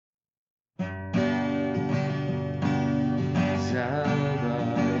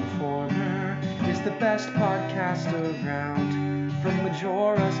the best podcast around. From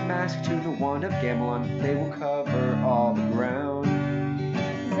Majora's Mask to the Wand of Gamelon, they will cover all the ground.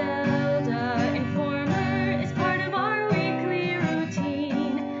 Zelda Informer is part of our weekly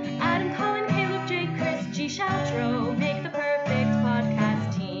routine. Adam, Colin, Caleb, Jake, Chris, G, Shoutro make the perfect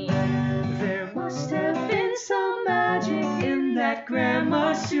podcast team. There must have been some magic in that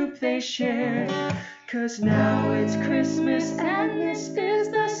grandma soup they shared. 'Cause now it's Christmas and this is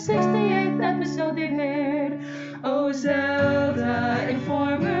the 68th episode they've aired. Oh, Zelda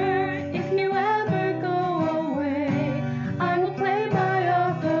Informer, if you ever go away, I will play my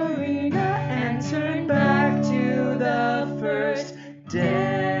ocarina and turn back to the first day.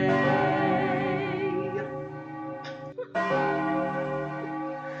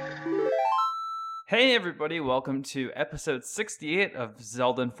 Hey everybody, welcome to episode 68 of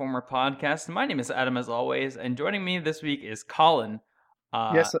Zelda Informer Podcast. My name is Adam as always, and joining me this week is Colin.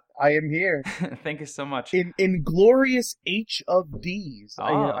 Yes, I am here. Thank you so much. In glorious H of Ds.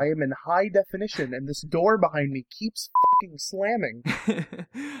 I am in high definition, and this door behind me keeps fucking slamming.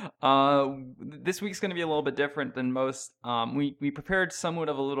 This week's going to be a little bit different than most. We prepared somewhat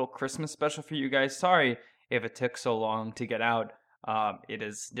of a little Christmas special for you guys. Sorry if it took so long to get out. It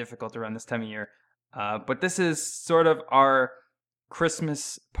is difficult around this time of year. But this is sort of our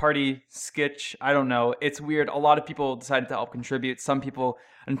Christmas party sketch. I don't know. It's weird. A lot of people decided to help contribute. Some people,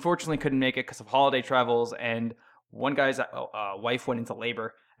 unfortunately, couldn't make it because of holiday travels. And one guy's wife went into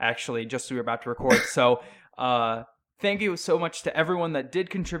labor, actually, just as we were about to record. So thank you so much to everyone that did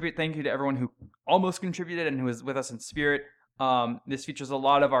contribute. Thank you to everyone who almost contributed and who was with us in spirit. This features a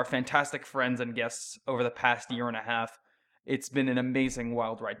lot of our fantastic friends and guests over the past year and a half. It's been an amazing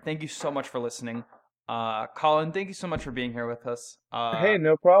wild ride. Thank you so much for listening. Colin, thank you so much for being here with us. Hey,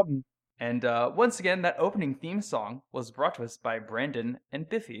 no problem. And once again, that opening theme song was brought to us by Brandon and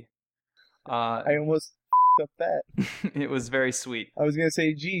Biffy. I almost up that. It was very sweet. I was going to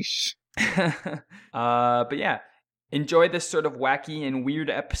say, geesh. But yeah, enjoy this sort of wacky and weird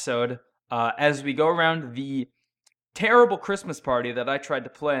episode as we go around the terrible Christmas party that I tried to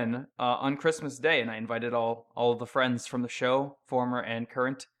plan on Christmas Day, and I invited all of the friends from the show, former and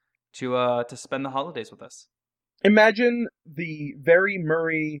current, to spend the holidays with us. Imagine the very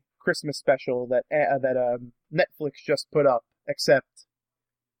Murray Christmas special that Netflix just put up, except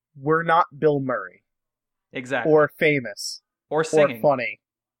we're not Bill Murray. Exactly. Or famous. Or singing. Or funny.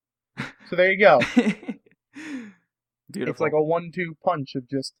 So there you go. Beautiful. It's like a 1-2 punch of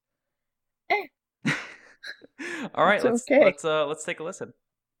just, All right, let's take a listen.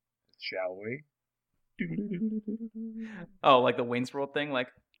 Shall we? Oh, like the Wayne's World thing, like.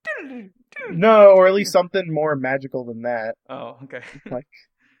 No, or at least something more magical than that. Oh, okay.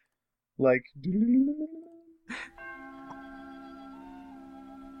 like.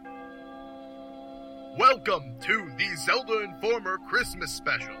 Welcome to the Zelda Informer Christmas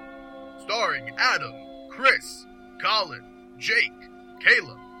Special, starring Adam, Chris, Colin, Jake,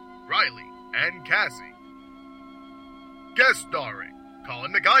 Caleb, Riley, and Cassie. Guest starring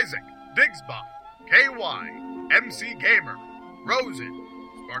Colin McIsaac, DigsBot, KY, MC Gamer, Rozen,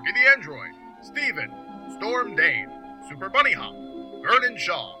 SparkyTheAndroid, Steven, StormDain, SuperBunnyHop, Vernon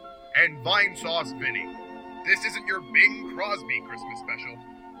Shaw, and Vinesauce Vinny. This isn't your Bing Crosby Christmas special.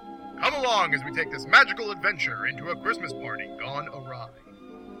 Come along as we take this magical adventure into a Christmas party gone awry.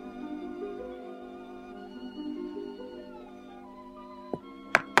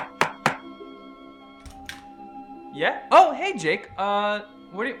 Yeah? Oh, hey, Jake.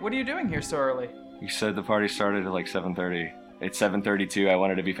 What are you doing here so early? You said the party started at like 7:30. It's 7:32. I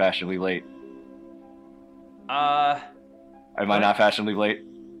wanted to be fashionably late. Am I not fashionably late?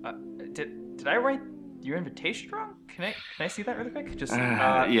 Did I write your invitation wrong? Can I see that really quick? Just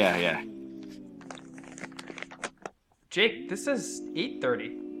yeah. Jake, this is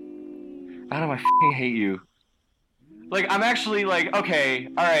 8:30. Adam, I f***ing hate you. Like, I'm actually like, okay,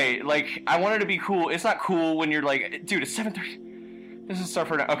 alright, like, I wanted to be cool. It's not cool when you're like, dude, it's 7:30. This is stuff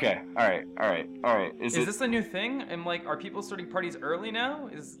for now. Okay, alright. Is this the new thing? And like, are people starting parties early now?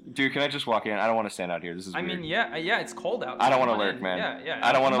 Dude, can I just walk in? I don't want to stand out here. This is weird. I mean, yeah, it's cold out. I don't want to lurk, man. Yeah.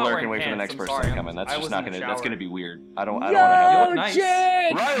 I don't want to lurk and wait for the next person to come in. That's just not gonna. That's gonna be weird. I don't want to have. You look nice.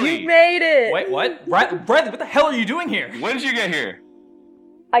 Jake, Riley! you made it. Wait, what? Bradley, what the hell are you doing here? When did you get here?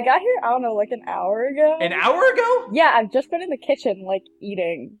 I got here, I don't know, like an hour ago. An hour ago? Yeah, I've just been in the kitchen, like,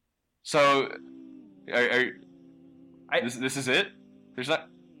 eating. So, this is it? There's not...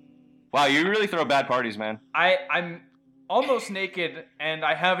 Wow, you really throw bad parties, man. I'm almost naked, and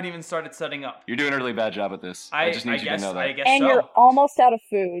I haven't even started setting up. You're doing a really bad job at this. I just need you to know that. And you're almost out of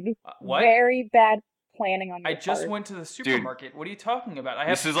food. What? Very bad planning on your I just part. went to the supermarket. What are you talking about?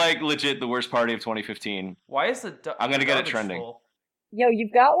 This is like legit the worst party of 2015. Why is the I'm gonna get it garbage trending. full? Yo,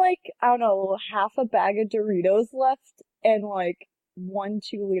 you've got like, I don't know, half a bag of Doritos left and like 1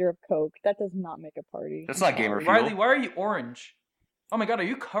 2-liter of Coke. That does not make a party. That's not gamer fuel. Riley, why are you orange? Oh my god, are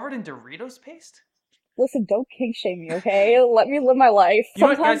you covered in Doritos paste? Listen, don't kink shame me, okay? Let me live my life. You know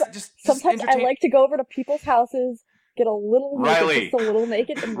what, guys? Just Sometimes I entertain- like to go over to people's houses, get a little naked, Riley. just a little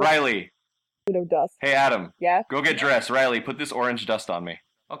naked, and Riley. Dorito dust. Hey, Adam. Yeah? Go get dressed. Riley, put this orange dust on me.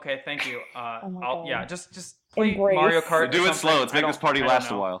 Okay, thank you. Oh my I'll God. just play Embrace. Mario Kart. or Do it something. slow. Let's I make don't- this party I don't last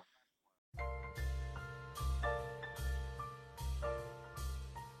a know. while.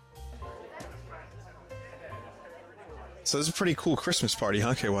 So this is a pretty cool Christmas party,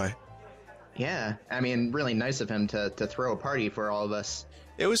 huh, KY? Yeah, I mean, really nice of him to throw a party for all of us.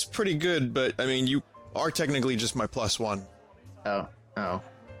 It was pretty good, but, I mean, you are technically just my +1. Oh.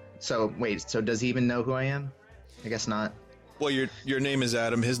 So, wait, so does he even know who I am? I guess not. Well, your name is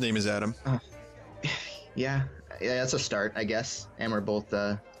Adam, his name is Adam. Yeah, that's a start, I guess. And we're both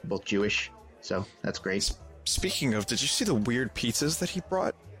Jewish, so that's great. Speaking of, did you see the weird pizzas that he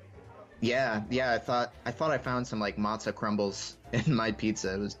brought? Yeah, I thought I found some, like, matzo crumbles in my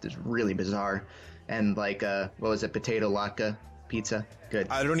pizza. It was just really bizarre. And, like, what was it, potato latke pizza? Good.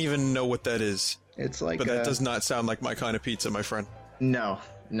 I don't even know what that is. It's like But that does not sound like my kind of pizza, my friend. No,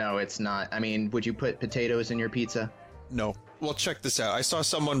 it's not. I mean, would you put potatoes in your pizza? No. Well, check this out. I saw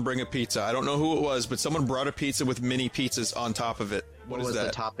someone bring a pizza. I don't know who it was, but someone brought a pizza with mini pizzas on top of it. What is was that?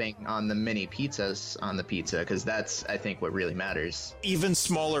 the topping on the mini pizzas on the pizza? Because that's, I think, what really matters. Even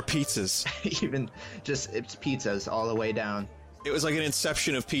smaller pizzas. Even just, it's pizzas all the way down. It was like an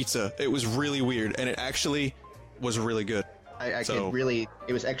inception of pizza. It was really weird, and it actually was really good. I could really,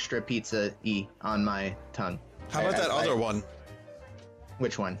 it was extra pizza-y on my tongue. How about that other one?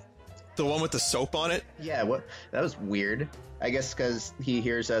 Which one? The one with the soap on it? Yeah, what? That was weird. I guess because he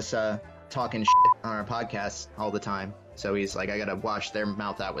hears us talking shit on our podcast all the time. So he's like, I gotta wash their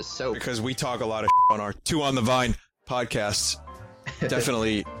mouth out with soap. Because we talk a lot of shit on our Two on the Vine podcasts.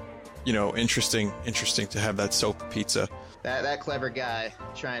 Definitely, interesting to have that soap pizza. That clever guy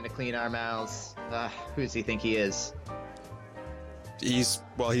trying to clean our mouths. Who does he think he is? He's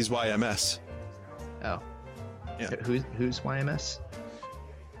YMS. Oh. Yeah. Who's YMS?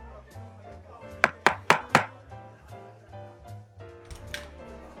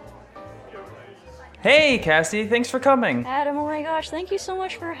 Hey, Cassie, thanks for coming. Adam, oh my gosh, thank you so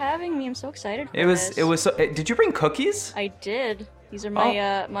much for having me. I'm so excited for It was. Did you bring cookies? I did. These are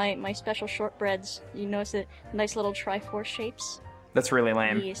my my special shortbreads. You notice the nice little Triforce shapes? That's really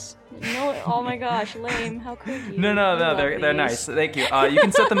lame. Yes. No, oh my gosh, lame. How could you? No, I love they're these. nice. Thank you. You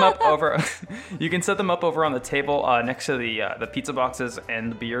can set them up over. You can set them up over on the table next to the pizza boxes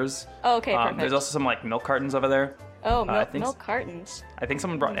and the beers. Oh, okay, perfect. There's also some like milk cartons over there. Oh, milk cartons. I think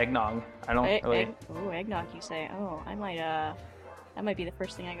someone brought eggnog. I don't really. Eggnog, you say? Oh, I might. That might be the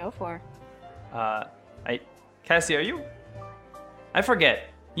first thing I go for. Cassie, are you? I forget.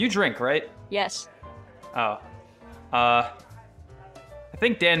 You drink, right? Yes. Oh. I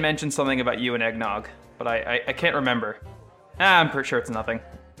think Dan mentioned something about you and eggnog, but I can't remember. I'm pretty sure it's nothing.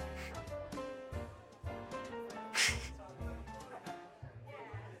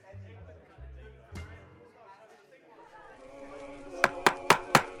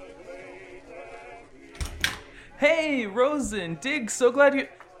 Hey, Rozen, Diggs, so glad you...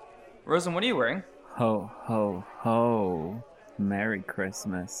 Rozen, what are you wearing? Ho, ho, ho. Merry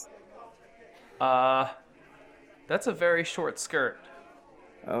Christmas. That's a very short skirt.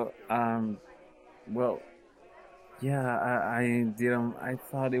 Oh, well, yeah, I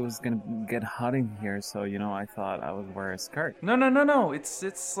thought it was gonna get hot in here, so, I thought I would wear a skirt. No.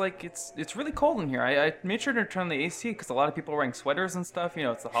 It's like, it's really cold in here. I made sure to turn the AC because a lot of people are wearing sweaters and stuff.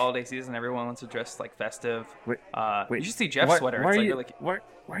 It's the holiday season. Everyone wants to dress, like, festive. Wait, you should see Jeff's sweater. Why It's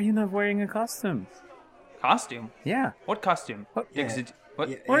are you not wearing a costume? Costume? Yeah. What costume? What? Diggs, Yeah. what?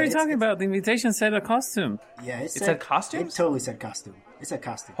 Yeah, What are you talking about? The invitation said a costume. Yeah, It said costumes? It totally said costume. It said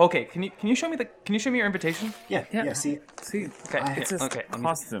costume. Okay, can you show me your invitation? Yeah. See, Okay, it's a okay, let me-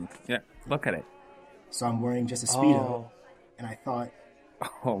 costume. Yeah, look at it. so I'm wearing just a speedo, Oh. and I thought,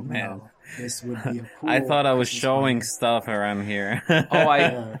 Oh man, no, this would be a cool. I thought I was Christmas showing party. stuff around here. Oh,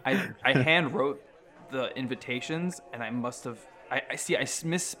 Yeah. I hand wrote the invitations, and I must have. I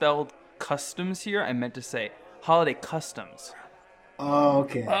misspelled customs here. I meant to say holiday customs. Oh,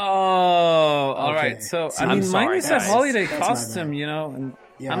 okay. Oh, all Okay. right. So See, I mean, I'm mine sorry, is a guys. holiday That's my costume, bad. and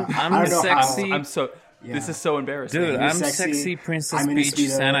Yeah, I'm I don't know how- sexy. I'm so. Yeah. This is so embarrassing. Dude, You're I'm sexy. sexy Princess I'm in a Peach speedo.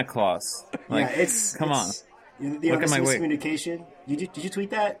 Santa Claus. Like, yeah, it's come on. it's, You know, Look at this my wig. miscommunication. Did you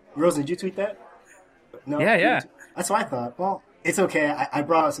tweet that? Rozen, did you tweet that? No. Yeah. That's what I thought. Well, it's okay. I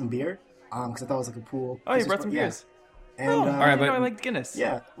brought out some beer because I thought it was like a pool. Oh, you brought some beers. And, all right, but I like Guinness.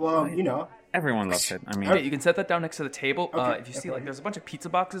 Yeah. Well, everyone loves it. I mean, Yeah, you can set that down next to the table. Okay, If you see, okay. there's a bunch of pizza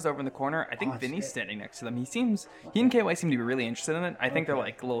boxes over in the corner. I think Oh, Vinny's shit. standing next to them. He and KY seem to be really interested in it. I think they're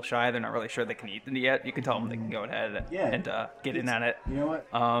like a little shy. They're not really sure they can eat it yet. You can tell them they can go ahead and get in on it. You know what?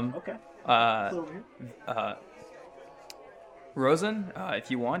 Okay. Rozen,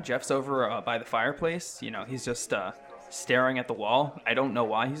 if you want, Jeff's over by the fireplace. He's just staring at the wall. I don't know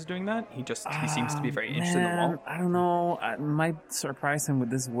why he's doing that. He seems to be very interested in the wall. I don't know. I might surprise him with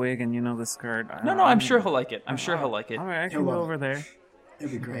this wig and the skirt. No, I'm sure he'll like it. All right, I can go over there.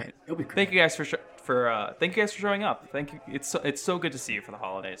 It'll be great. Thank you guys for showing up. Thank you. It's so good to see you for the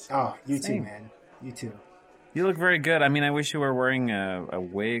holidays. Oh, you too, Same. man. You too. You look very good. I mean, I wish you were wearing a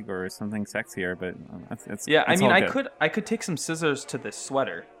wig or something sexier, but it's Yeah, it's all I good. could take some scissors to this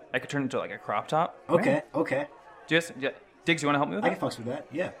sweater. I could turn it into like a crop top. Okay. Diggs, you want to help me with I that? can fucks with that.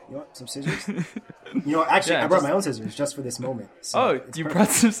 Yeah. You want some scissors? Actually, Yeah, I brought my own scissors just for this moment. So Oh, it's you perfect. brought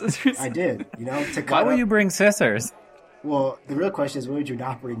some scissors? I did. To cut Why would up- you bring scissors? Well, the real question is, why would you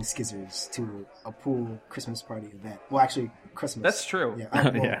not bring scissors to a pool Christmas party event? Well, actually, Christmas. That's true.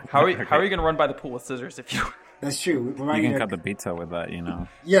 Yeah. Yeah. How are you going to run by the pool with scissors if you? That's true. We're You right can here. cut the pizza with that,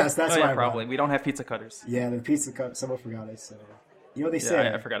 Yes, that's why. I brought probably. it. We don't have pizza cutters. Yeah, the pizza cut. Someone forgot it. So, what they say?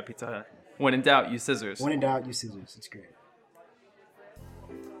 Yeah, I forgot a Pizza Hut. When in doubt, use scissors. When in doubt, use scissors. It's great.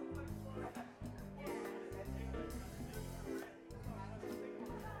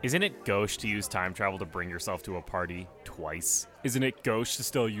 Isn't it gauche to use time travel to bring yourself to a party twice? Isn't it gauche to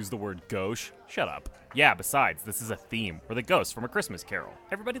still use the word gauche? Shut up. Yeah, besides, this is a theme. We're the ghosts from A Christmas Carol.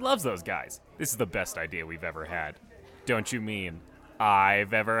 Everybody loves those guys. This is the best idea we've ever had. Don't you mean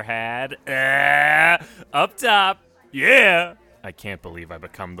I've ever had? Up top. Yeah. I can't believe I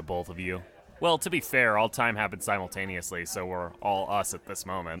become the both of you. Well, to be fair, all time happened simultaneously, so we're all us at this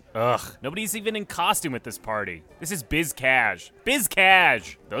moment. Ugh, nobody's even in costume at this party. This is Biz Cash. Biz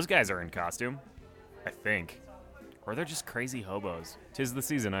Cash! Those guys are in costume. I think. Or they're just crazy hobos. 'Tis the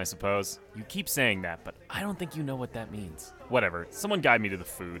season, I suppose. You keep saying that, but I don't think you know what that means. Whatever, someone guide me to the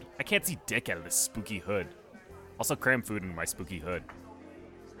food. I can't see dick out of this spooky hood. Also cram food into my spooky hood.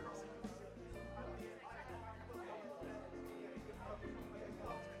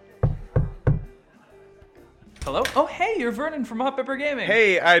 Hello? Oh, hey, you're Vernon from Hot Pepper Gaming.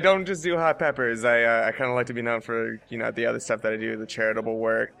 Hey, I don't just do hot peppers. I kind of like to be known for the other stuff that I do, the charitable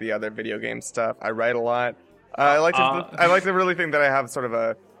work, the other video game stuff. I write a lot. I like to really think that I have sort of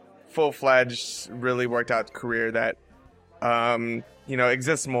a full-fledged, really worked out career that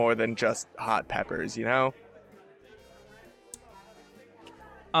exists more than just hot peppers.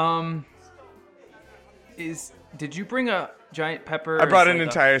 Did you bring a giant pepper? I brought an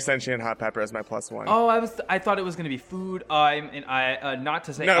entire sentient hot pepper as my +1. Oh, I thought it was gonna be food. Not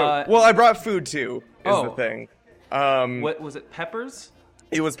to say. No, well, I brought food too. Is the thing. What was it? Peppers?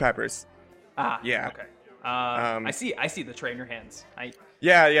 It was peppers. Ah. Yeah. Okay. I see the tray in your hands.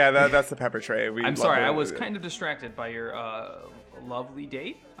 Yeah. That's the pepper tray. I'm sorry. I was kind of distracted by your lovely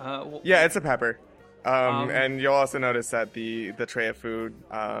date. Yeah, it's a pepper. And you'll also notice that the tray of food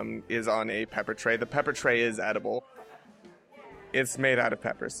is on a pepper tray. The pepper tray is edible. It's made out of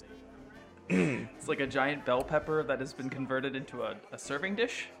peppers. It's like a giant bell pepper that has been converted into a serving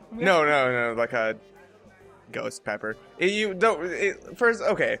dish? No, like a ghost pepper.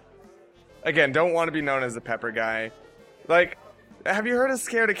 Okay. Again, don't want to be known as a pepper guy. Like, have you heard of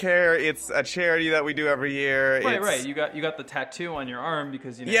Scare to Care? It's a charity that we do every year. Right. You got the tattoo on your arm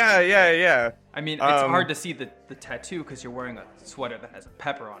because Yeah. I mean, it's hard to see the tattoo because you're wearing a sweater that has a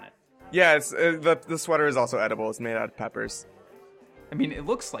pepper on it. Yeah, it's the sweater is also edible. It's made out of peppers. I mean, it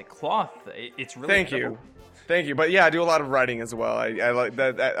looks like cloth. It's really edible. Thank you. But yeah, I do a lot of writing as well. I like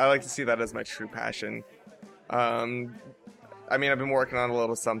that. I like to see that as my true passion. I've been working on a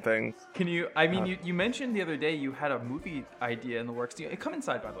little something. Can you? You mentioned the other day you had a movie idea in the works. Come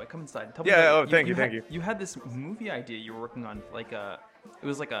inside, by the way. Come inside. Tell me thank you. You had this movie idea you were working on, it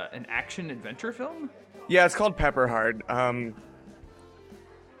was like an action adventure film. Yeah, it's called Pepper Hard.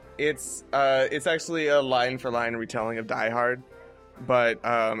 It's actually a line-for-line retelling of Die Hard, but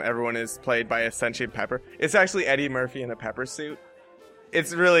everyone is played by a sentient pepper. It's actually Eddie Murphy in a pepper suit.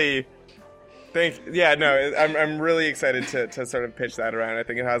 It's really. I'm really excited to sort of pitch that around. I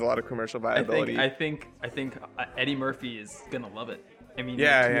think it has a lot of commercial viability. I think Eddie Murphy is gonna love it. I mean,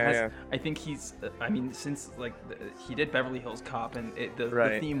 yeah. I think he's. Since he did Beverly Hills Cop, and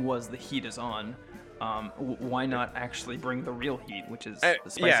the theme was the heat is on. why not actually bring the real heat, which is the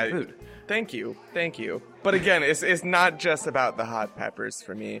spicy food? Thank you. But again, it's not just about the hot peppers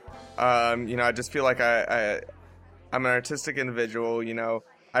for me. I just feel like I'm an artistic individual.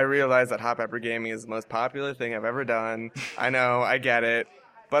 I realize that hot pepper gaming is the most popular thing I've ever done. I know, I get it.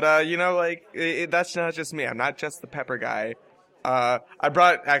 But that's not just me. I'm not just the pepper guy. I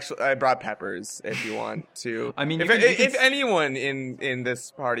brought peppers if you want to. I mean, if anyone in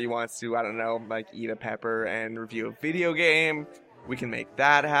this party wants to, I don't know, like eat a pepper and review a video game, we can make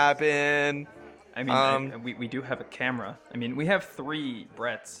that happen. I mean, we do have a camera. I mean, we have 3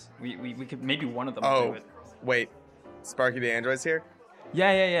 Bretts. We could maybe one of them do it. Wait, SparkyTheAndroid's here?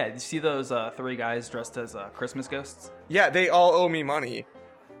 Yeah. You see those 3 guys dressed as Christmas ghosts? Yeah, they all owe me money.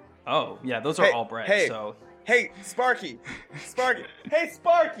 Oh, yeah, those are all Brett. So. Hey, Sparky! Hey,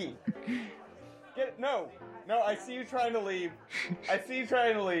 Sparky! No, I see you trying to leave.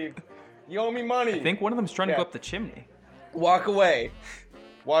 You owe me money. I think one of them's trying to go up the chimney. Walk away.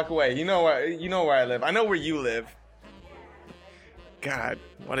 You know where I live. I know where you live. God,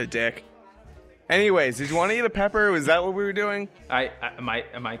 what a dick. Anyways, did you want to eat a pepper? Was that what we were doing? Am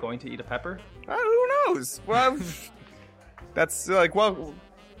I going to eat a pepper? Who knows? Well, that's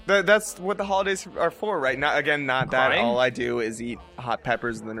that's what the holidays are for, right? Not that all I do is eat hot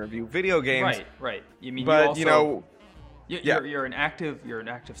peppers and then review video games. Right. You mean, but you're an active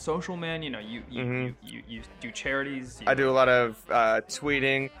social man. You do charities. I do a lot of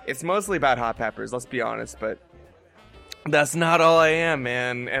tweeting. It's mostly about hot peppers. Let's be honest, but that's not all I am,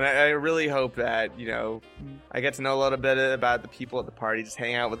 man. And I really hope that I get to know a little bit about the people at the party. Just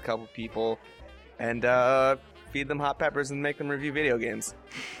hang out with a couple people, and feed them hot peppers and make them review video games.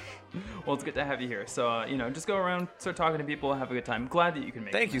 Well, it's good to have you here. So, just go around, start talking to people, have a good time. Glad that you can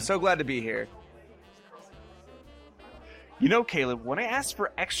make it. Thank you. So glad to be here. Caleb, when I asked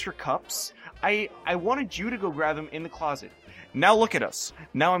for extra cups, I wanted you to go grab them in the closet. Now look at us.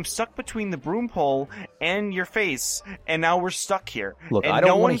 Now I'm stuck between the broom pole and your face, and now we're stuck here. Look, and I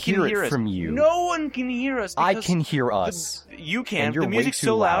don't want to hear it from you. No one can hear us. I can hear us. You can. The music's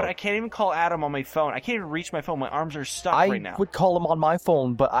so loud, I can't even call Adam on my phone. I can't even reach my phone. My arms are stuck right now. I would call him on my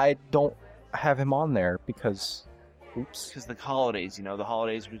phone, but I don't have him on there because... Oops. Because the holidays, the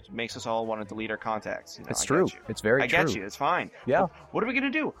holidays makes us all want to delete our contacts. It's true. It's very true. I get you. It's fine. Yeah. But what are we going to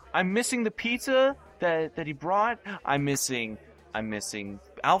do? I'm missing the pizza that he brought. I'm missing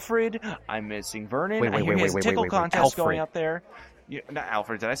Alfred. I'm missing Vernon. Wait, I hear he has a tickle contest Alfred. going out there. Not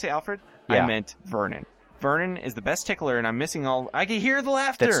Alfred. Did I say Alfred? Yeah. I meant Vernon. Vernon is the best tickler, and I'm missing all... I can hear the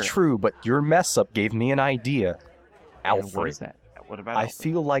laughter. That's true, but your mess-up gave me an idea. Alfred. What is that? What about I Alfred?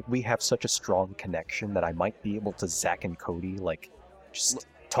 feel like we have such a strong connection that I might be able to Zach and Cody, just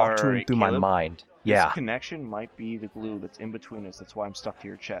talk to him through my mind. Yeah. This connection might be the glue that's in between us. That's why I'm stuck to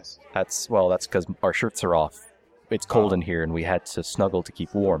your chest. That's because our shirts are off. It's cold in here, and we had to snuggle to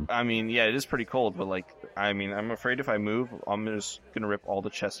keep warm. I mean, yeah, it is pretty cold, but I'm afraid if I move, I'm just gonna rip all the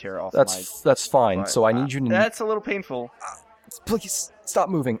chest hair off. That's fine. So I need you to. That's a little painful. Please stop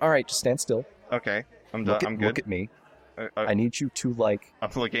moving. All right, just stand still. Okay, I'm done. I'm good. Look at me. I need you to I'm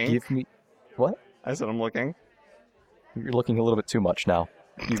looking. Give me what? I said I'm looking. You're looking a little bit too much now.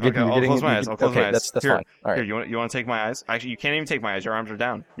 I'll close my eyes. That's here, fine. All right. Here, you want to take my eyes? Actually, you can't even take my eyes. Your arms are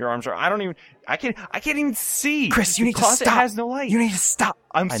down. I can't even see. Chris, you need to stop. The closet has no light. You need to stop.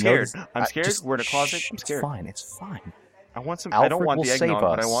 I'm scared. I'm scared. We're in a closet. I'm scared. It's fine. I want some. Alfred I don't want will the eggnog, save us.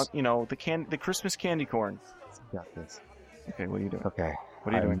 but I want the Christmas candy corn. You got this. Okay, what are you doing? Okay.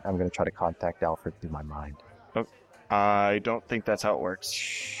 What are you doing? I'm going to try to contact Alfred through my mind. Oh, I don't think that's how it works.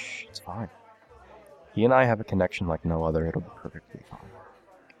 Shh, it's fine. He and I have a connection like no other. It'll be perfectly fine.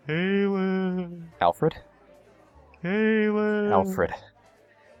 Caleb. Alfred? Caleb. Alfred.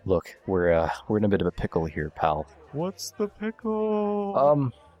 Look, we're in a bit of a pickle here, pal. What's the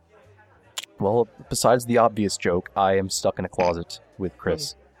pickle? Well, besides the obvious joke, I am stuck in a closet with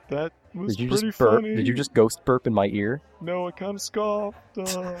Chris. That was Did you pretty just burp? funny. Did you just ghost burp in my ear? No, I kind of scoffed.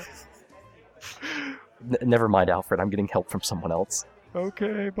 Never mind, Alfred. I'm getting help from someone else.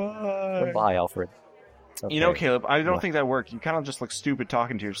 Okay, bye. Bye, Alfred. Okay. Caleb, I don't think that worked. You kind of just look stupid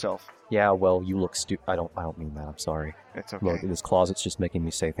talking to yourself. Yeah, well, you look stupid. I don't mean that. I'm sorry. It's okay. Look, this closet's just making me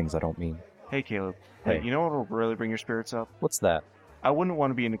say things I don't mean. Hey, Caleb. Hey. You know what will really bring your spirits up? What's that? I wouldn't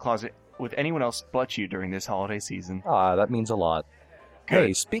want to be in the closet with anyone else but you during this holiday season. Ah, that means a lot. Good.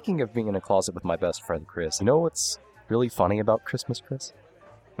 Hey, speaking of being in a closet with my best friend Chris, you know what's really funny about Christmas, Chris?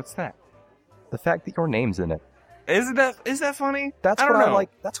 What's that? The fact that your name's in it. Is that funny? That's I what don't I know. like.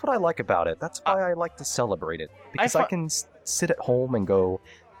 That's what I like about it. That's why I like to celebrate it, because I can sit at home and go,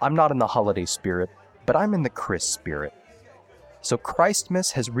 I'm not in the holiday spirit, but I'm in the Chris spirit. So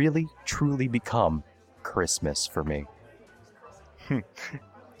Christmas has really, truly become Christmas for me.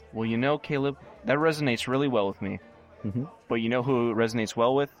 Well, you know, Caleb, that resonates really well with me. Mm-hmm. But you know who it resonates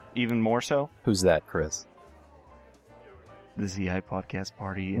well with, even more so? Who's that, Chris? The ZI podcast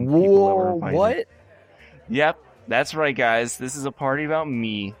party. And people that were invited. What? Yep, that's right, guys. This is a party about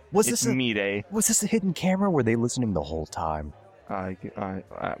me. It's me day. Was this a hidden camera? Were they listening the whole time? I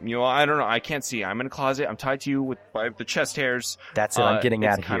don't know. I can't see. I'm in a closet. I'm tied to you by the chest hairs. That's it. I'm getting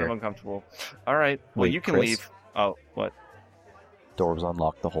out of It's kind here. of uncomfortable. All right. Well, Wait, you can Chris? leave. Oh, what? Door was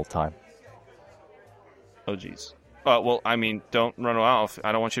unlocked the whole time. Oh, jeez. Well, I mean, don't run off.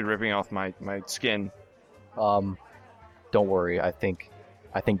 I don't want you ripping off my skin. Don't worry. I think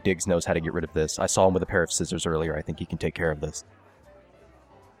Diggs knows how to get rid of this. I saw him with a pair of scissors earlier. I think he can take care of this.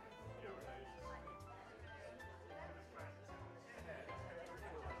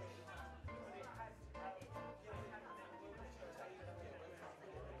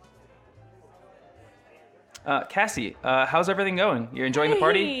 Cassie, how's everything going? You enjoying the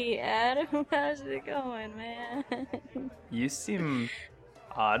party? Hey, Adam, how's it going, man? You seem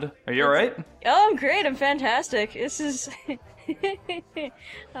odd. Are you alright? Oh, I'm great. I'm fantastic. This is...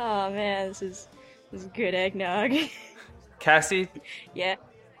 oh, man, this is good eggnog. Cassie, Yeah.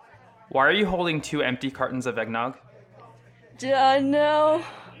 why are you holding 2 empty cartons of eggnog? No.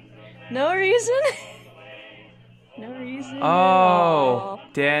 No reason? No reason at Oh, all.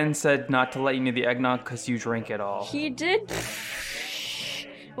 Dan said not to let you near the eggnog because you drink it all. He did...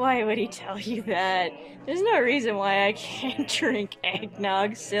 Why would he tell you that? There's no reason why I can't drink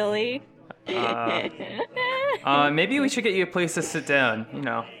eggnog, silly. Maybe we should get you a place to sit down, you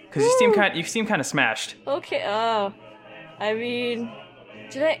know, because you seem kind of smashed. Okay, I mean,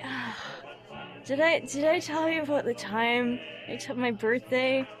 did I tell you about the time I took my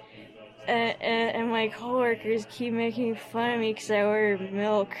birthday, and my coworkers keep making fun of me because I order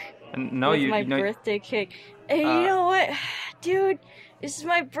milk with my birthday cake. And you know what, dude? This is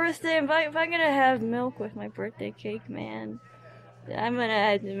my birthday, and if I'm gonna have milk with my birthday cake, man, I'm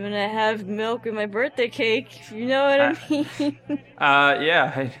gonna have milk with my birthday cake. If you know what I mean.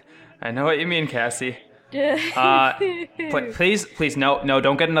 Yeah, I know what you mean, Cassie. Please, no,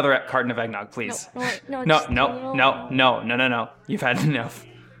 don't get another carton of eggnog, please. No. You've had enough.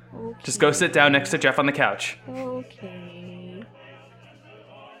 Okay. Just go sit down next to Jeff on the couch. Okay.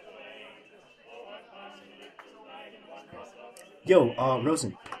 Yo,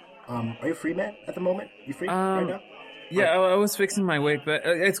 Rozen, are you free, man, at the moment? You free right now? Yeah, I was fixing my wig, but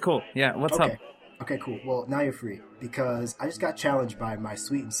it's cool. Yeah, what's up? Okay, cool. Well, now you're free, because I just got challenged by my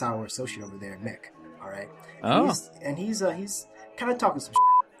sweet and sour associate over there, Mick, alright? He's kind of talking some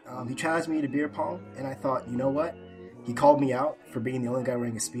shit. He challenged me to beer pong, and I thought, you know what? He called me out for being the only guy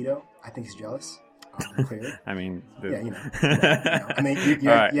wearing a Speedo. I think he's jealous. Clearly. I mean... Yeah, you know. I mean,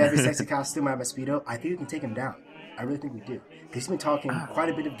 you have your sexy costume, I have a Speedo. I think we can take him down. I really think we do. Because he's been talking quite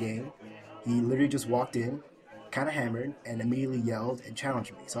a bit of game. He literally just walked in, kind of hammered, and immediately yelled and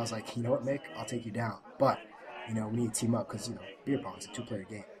challenged me. So I was like, you know what, Mick? I'll take you down. But, you know, we need to team up because, you know, beer pong is a 2-player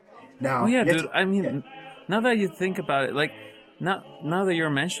game. Now, dude, I mean, now that you think about it, like, now that you're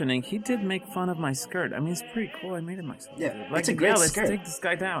mentioning, he did make fun of my skirt. I mean, it's pretty cool. I made it myself. Yeah, like, it's a great let's skirt. take this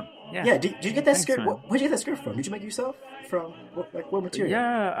guy down. Yeah. Yeah, did you get that Thanks, skirt? man. Where'd you get that skirt from? Did you make it yourself? From what material?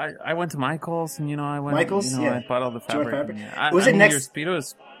 Yeah, I went to Michael's, and I went. Michael's, I bought all the Joint fabric. fabric? Was it next? Your Speedo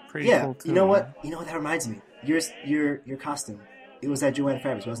is pretty cool too. You know what? You know what that reminds me. Your costume. It was at Joanne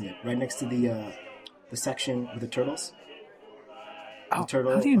Fabrics, wasn't it? Right next to the section with the turtles. Oh,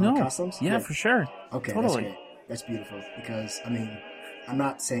 how do you know? Costumes? Yeah, for sure. Okay, totally. That's great. That's beautiful because I mean, I'm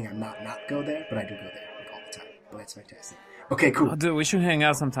not saying I'm not go there, but I do go there like all the time. But that's fantastic. Okay, cool. Oh, dude, we should hang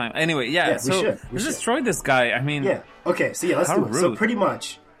out sometime. Anyway, yeah. We should. We destroyed this guy. I mean, yeah. Okay, so let's do it. Rude. So pretty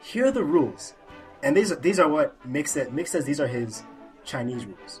much, here are the rules, and these are what Mick said. Mick says these are his Chinese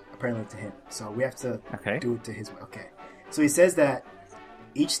rules, apparently to him. So we have to do it to his way. Okay. So he says that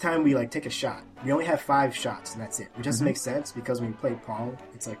each time we take a shot, we only have 5 shots, and that's it. Which doesn't make sense because when you play Pong,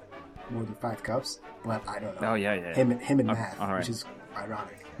 it's like more than 5 cups. But I don't know. Oh yeah. Him and math, all right. which is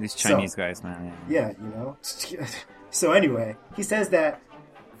ironic. These Chinese guys, man. Yeah, So anyway, he says that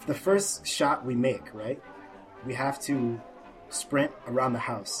the first shot we make, right, we have to sprint around the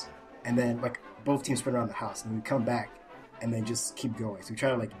house, and then both teams sprint around the house, and then we come back, and then just keep going. So we try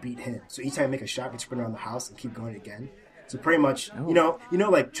to beat him. So each time we make a shot, we sprint around the house and keep going again. So pretty much, you know,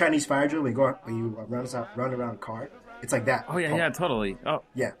 like Chinese fire drill, when you run around a car. It's like that. Oh yeah, totally. Oh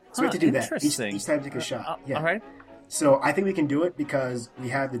yeah. So we have to do that each time we take a shot. Yeah. All right. So I think we can do it because we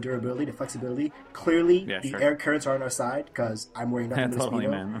have the durability, the flexibility. Clearly, air currents are on our side because I'm wearing nothing but a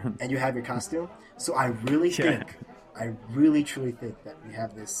Speedo, and you have your costume. So I really truly think that we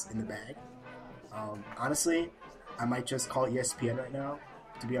have this in the bag. Honestly, I might just call ESPN right now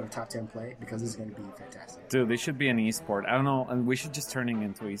to be on a top 10 play because this is going to be fantastic. Dude, they should be an esport. I don't know, and we should just turn it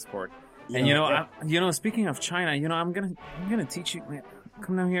into esport. Yeah, And yeah. Speaking of China, I'm gonna teach you. Man,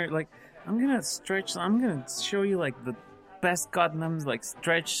 come down here. Like, I'm gonna stretch. I'm gonna show you like the best Gundams, like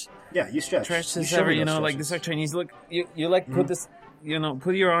stretch. Yeah, you stretch. Stretch You this show ever. me You those know, like stretches. these are Chinese. Look, you like put this.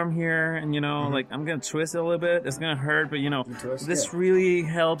 Put your arm here, and like I'm gonna twist it a little bit. It's gonna hurt, but twist, this yeah. really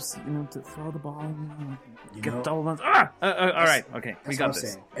helps. To throw the ball. Get double bounce. All right, okay, we That's got what I'm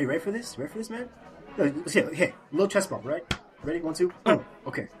this. saying. Are you ready for this? You ready for this, man? Hey, little chest bump, right? Ready? 1, 2, boom.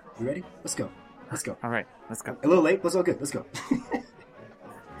 Okay, you ready? Let's go. All right, let's go. A little late, but it's all good. Let's go.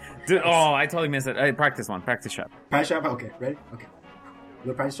 Dude, I totally missed it. Hey, practice shot. Practice shot? Okay, ready? Okay.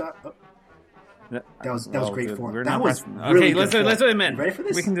 Little practice shot? Oh. That was great dude, form. we're That not was pressing. really Okay, good let's form. do it, man. You ready for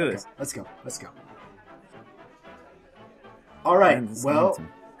this? We can do Okay, this. Let's go. All right. Man, this Well,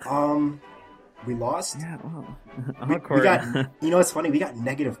 momentum. we lost. Yeah, well, We awkward. got. It's funny. We got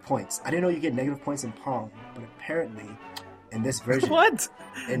negative points. I didn't know you get negative points in Pong, but apparently, in this version, What?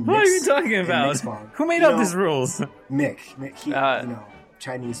 In What are you Mix- talking in about? Mix Pong, Who made you up know, these rules? Mick, he,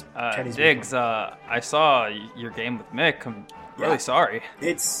 Chinese. Diggs, I saw your game with Mick. I'm really sorry.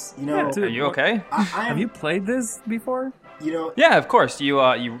 It's Are you okay? Have you played this before? Yeah, of course. You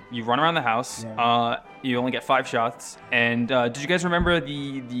run around the house. You only get 5 shots. And did you guys remember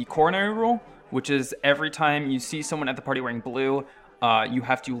the coronary rule, which is every time you see someone at the party wearing blue, you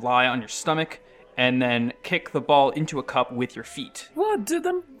have to lie on your stomach and then kick the ball into a cup with your feet. What, dude?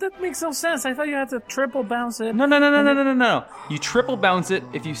 That makes no sense. I thought you had to triple bounce it. No. You triple bounce it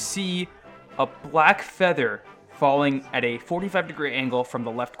if you see a black feather falling at a 45-degree angle from the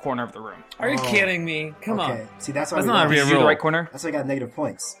left corner of the room. Are you kidding me? Come on. See, that's why That's we not a lost. real rule. The right corner? That's why I got negative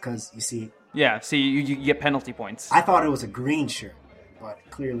points because you see. Yeah, see, you get penalty points. I thought it was a green shirt, but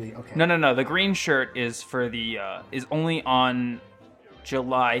clearly, okay. No. The green shirt is for the is only on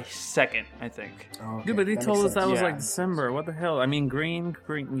July 2nd, I think. Dude, but they told us that was Yeah. like December. What the hell? I mean, green,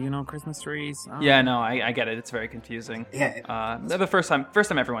 Christmas trees. Yeah, no, I get it. It's very confusing. Yeah. The first time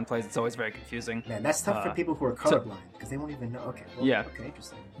everyone plays, it's always very confusing. Man, that's tough for people who are colorblind because they won't even know. Okay. Well, Yeah. Okay,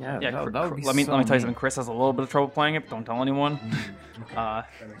 interesting. Yeah. Let me tell you something. Chris has a little bit of trouble playing it, but don't tell anyone. Okay. A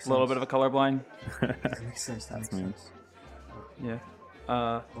little bit of a colorblind. That makes sense. That makes sense. Yeah.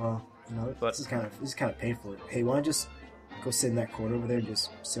 Well, but this is kind of painful. Hey, why don't you just go sit in that corner over there and just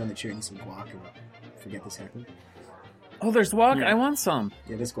sit on the chair and eat some guac and forget this happened? Oh, there's guac. Yeah. I want some.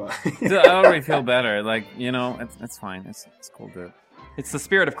 Yeah, this guac. Dude, I already feel better. Like, it's fine. It's cool, dude. It's the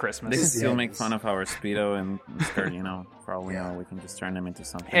spirit of Christmas. They can still make fun of our Speedo and skirt, For all we know, we can just turn them into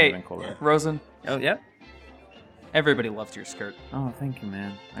something even cooler. Rozen. Oh, yeah? Everybody loves your skirt. Oh, thank you,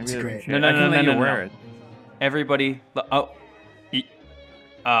 man. I It's really great. appreciate it. I can let you wear it. Everybody.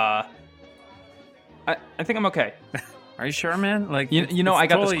 I think I'm okay. Are you sure, man? Like, I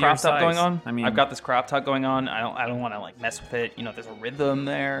got totally this crop your top going size. on. I mean, I've got this crop top going on. I don't want to mess with it. There's a rhythm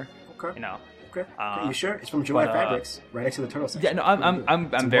there. Okay. Okay. Okay, you sure? It's from July Fabrics, right next to the turtle section. Yeah, no, I'm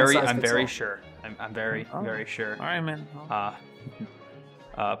It's a very one-size fits all. sure. I'm very sure. All right, man.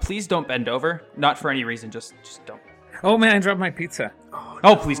 Please don't bend over. Not for any reason. Just don't. Oh man, I dropped my pizza.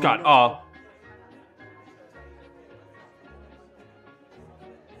 Oh, please God. Oh.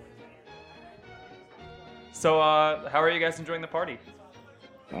 So, how are you guys enjoying the party?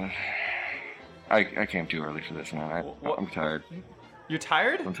 I came too early for this, man. I'm tired. You're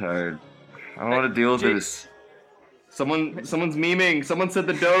tired? I'm tired. I don't know how to deal with this. Someone's memeing. Someone said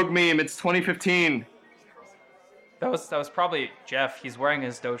the Doge meme. It's 2015. That was probably Jeff. He's wearing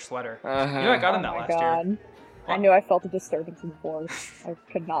his Doge sweater. I got him that last year. I knew I felt a disturbance in the force. I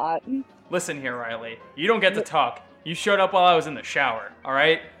could not. Listen here, Riley. You don't get to talk. You showed up while I was in the shower,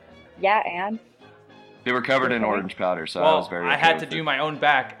 alright? Yeah, and? They were covered in orange powder, so I was very. I okay had with to it. do my own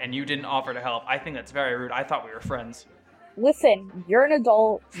back, and you didn't offer to help. I think that's very rude. I thought we were friends. Listen, you're an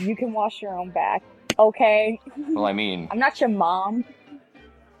adult. You can wash your own back. Okay? Well, I mean, I'm not your mom.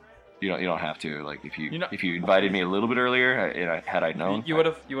 you don't have to. Like, if you invited me a little bit earlier, had I known, You would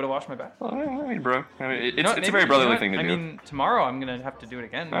have washed my back. Well, I mean, bro. I mean, it's Maybe, a very brotherly thing to I do. mean, tomorrow I'm gonna have to do it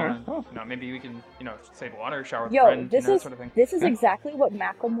again. All right. Maybe we can, save water, shower with a Yo, friend, this that is sort of thing. this is exactly what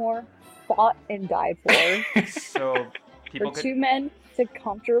Macklemore fought and died for. So people For two men to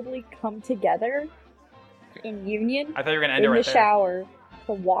comfortably come together in union. I thought you were gonna end it in right the there. shower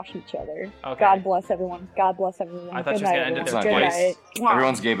to wash each other. Okay. God bless everyone. God bless everyone. I thought Good she was night, gonna end it everyone. there Good twice. night.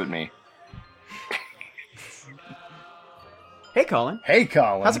 Everyone's gay but me. Hey, Colin. Hey,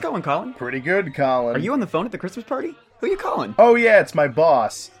 Colin. How's it going, Colin? Pretty good, Colin. Are you on the phone at the Christmas party? Who you calling? Oh, yeah, it's my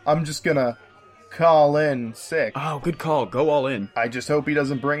boss. I'm just gonna Colin, sick. Oh, good call. Go all in. I just hope he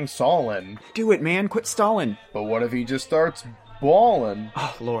doesn't bring Saul in. Do it, man. Quit stalling. But what if he just starts bawling?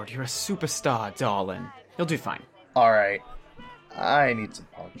 Oh, Lord, you're a superstar, darling. You'll do fine. Alright. I need some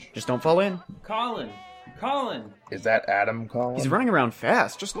punch. Just don't fall in. Colin! Is that Adam calling? He's running around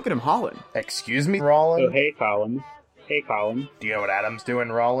fast. Just look at him hauling. Excuse me, Rollins? Oh, hey, Colin. Hey, Colin. Do you know what Adam's doing,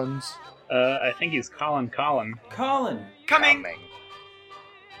 Rollins? I think he's Colin. Colin! Coming!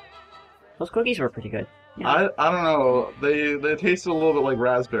 Those cookies were pretty good. Yeah. I don't know. They tasted a little bit like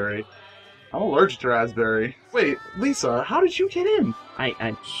raspberry. I'm allergic to raspberry. Wait, Lisa, how did you get in?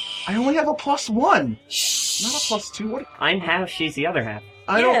 I only have a +1. Not a +2. What? I'm half, she's the other half.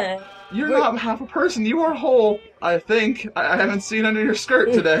 You're not half a person. You are whole, I think. I haven't seen under your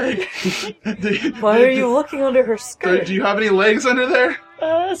skirt today. Why are you looking under her skirt? Do you have any legs under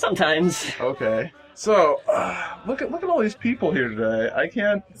there? Sometimes. Okay. So, look at all these people here today. I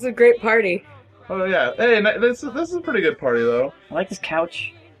can't... It's a great party. Oh, yeah. Hey, this is a pretty good party, though. I like this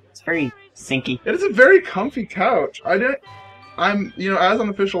couch. It's very sinky. It is a very comfy couch. I'm, as an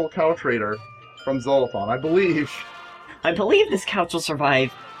official couch raider from Zolathon, I believe this couch will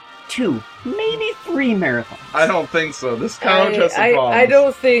survive 2, maybe 3 marathons. I don't think so. This couch has some problems. I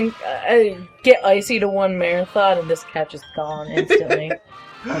don't think... get icy to 1 marathon and this couch is gone instantly.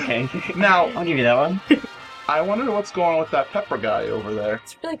 Okay. Now... I'll give you that one. I wonder what's going on with that pepper guy over there.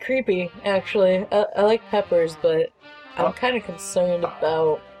 It's really creepy, actually. I like peppers, but I'm kind of concerned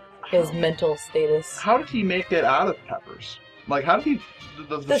about his mental status. How did he make it out of peppers? Like, how did he...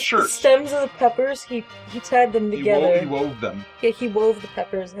 The shirt. The stems of the peppers, he tied them together. He wove them. Yeah, he wove the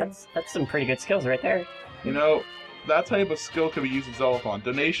peppers. That's some pretty good skills right there. That type of skill could be used in Zolathon.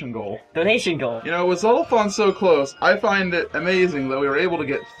 Donation goal. Donation goal. With Zolathon so close, I find it amazing that we were able to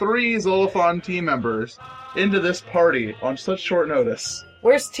get 3 Zolathon team members into this party on such short notice.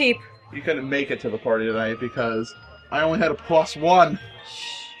 Where's Teep? You couldn't make it to the party tonight because I only had a +1. And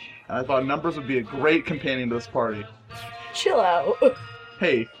I thought numbers would be a great companion to this party. Chill out.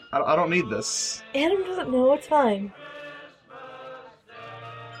 Hey, I don't need this. Adam doesn't know, it's fine.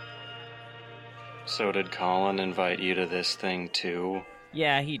 So did Colin invite you to this thing too?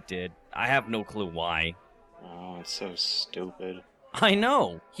 Yeah, he did. I have no clue why. Oh, it's so stupid. I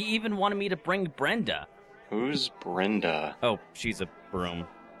know! He even wanted me to bring Brenda. Who's Brenda? Oh, she's a broom.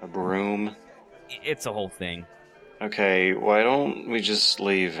 A broom? It's a whole thing. Okay, why don't we just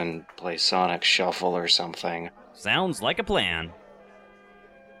leave and play Sonic Shuffle or something? Sounds like a plan.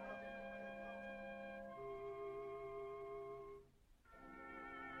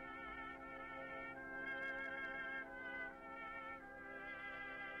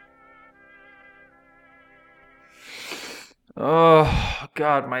 Oh,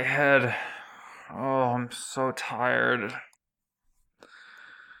 God, my head. Oh, I'm so tired.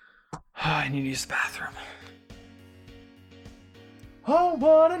 I need to use the bathroom. Oh,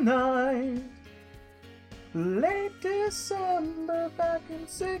 what a night. Late December back in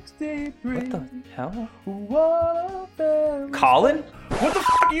 63. What the hell? What a very... Colin? What the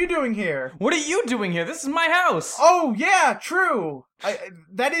f*** are you doing here? What are you doing here? This is my house. Oh, yeah, true.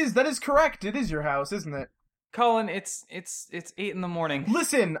 That is correct. It is your house, isn't it? Colin, it's 8 in the morning.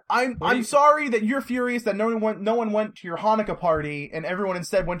 Listen, I'm sorry that you're furious that no one went to your Hanukkah party and everyone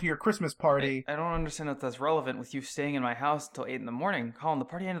instead went to your Christmas party. I don't understand that that's relevant with you staying in my house until 8 in the morning. Colin, the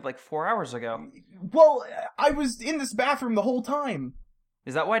party ended like 4 hours ago. Well, I was in this bathroom the whole time.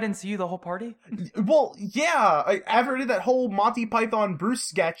 Is that why I didn't see you the whole party? Well, yeah. After I did that whole Monty Python Bruce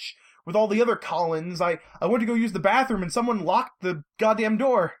sketch with all the other Collins, I went to go use the bathroom and someone locked the goddamn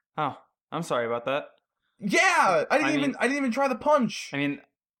door. Oh, I'm sorry about that. Yeah, I didn't even try the punch. I mean,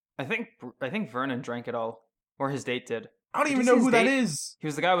 I think Vernon drank it all, or his date did. I don't even know who that is. He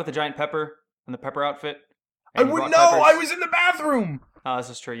was the guy with the giant pepper and the pepper outfit. I wouldn't know. I was in the bathroom. Oh,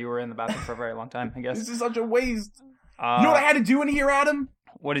 this is true. You were in the bathroom for a very long time, I guess. This is such a waste. You know what I had to do in here, Adam?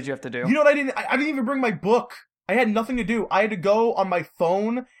 What did you have to do? You know what I didn't? I didn't even bring my book. I had nothing to do. I had to go on my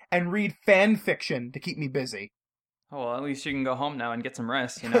phone and fan fiction to keep me busy. Oh, well, at least you can go home now and get some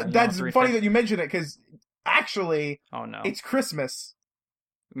rest. You know, That's funny that you mention it, because actually, oh no, it's Christmas.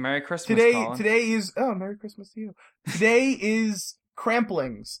 Merry Christmas, Colin. Today is Merry Christmas to you. Today is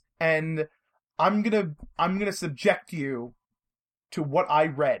Cramplings, and I'm gonna subject you to what I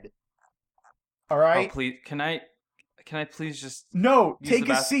read. All right? Oh, please, can I please just no take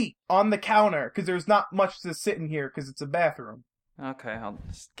a seat on the counter, because there's not much to sit in here because it's a bathroom. Okay, can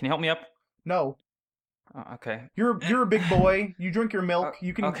you help me up? No. Okay. You're a big boy. You drink your milk.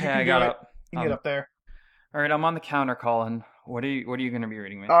 You can. Okay, you can I got up. You can get up there. All right, I'm on the counter, Colin. What are you going to be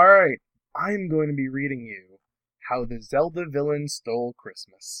reading me? All right, I'm going to be reading you How the Zelda Villain Stole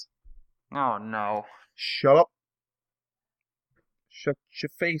Christmas. Oh no. Shut up. Shut your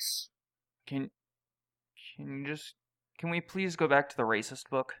face. Can we please go back to the racist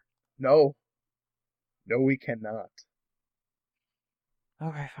book? No. No, we cannot.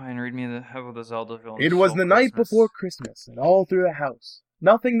 Okay, fine. Read me how about the Zelda villain. It was the night before Christmas, and all through the house,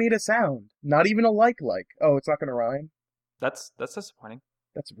 nothing made a sound. Not even a like. Oh, it's not gonna rhyme? That's disappointing.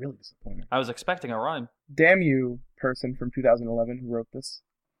 That's really disappointing. I was expecting a rhyme. Damn you, person from 2011 who wrote this.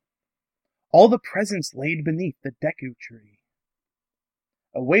 All the presents laid beneath the Deku tree,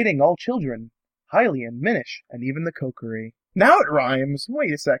 awaiting all children, Hylian, Minish, and even the Kokiri. Now it rhymes!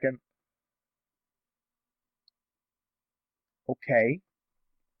 Wait a second. Okay.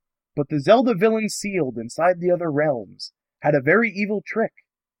 But the Zelda villains sealed inside the other realms had a very evil trick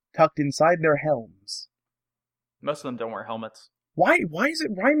tucked inside their helms. Most of them don't wear helmets. Why is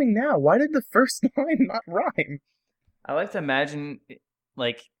it rhyming now? Why did the first line not rhyme? I like to imagine,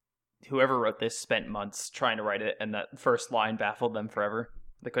 like, whoever wrote this spent months trying to write it, and that first line baffled them forever.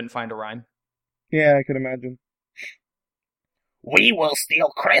 They couldn't find a rhyme. Yeah, I could imagine. We will steal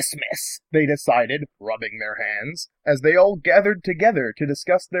Christmas, they decided, rubbing their hands, as they all gathered together to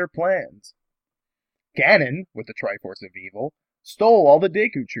discuss their plans. Ganon, with the Triforce of Evil, stole all the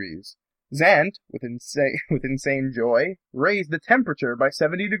Deku trees. Zant, with insane joy, raised the temperature by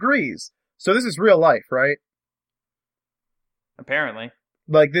 70 degrees. So this is real life, right? Apparently.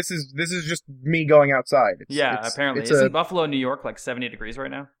 Like, this is just me going outside. Apparently. Isn't Buffalo, New York, like 70 degrees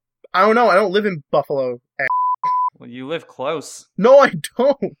right now? I don't know. I don't live in Buffalo. Well, you live close. No, I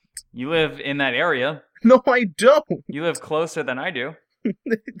don't. You live in that area. No, I don't. You live closer than I do.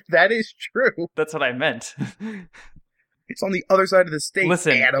 That is true. That's what I meant. It's on the other side of the state.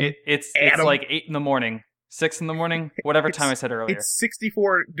 Listen, Adam. It's like 8 in the morning, 6 in the morning, whatever time I said earlier. It's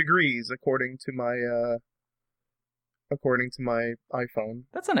 64 degrees according to my iPhone.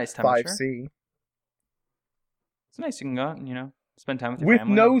 That's a nice temperature. 5C. It's nice you can go out and, spend time with your With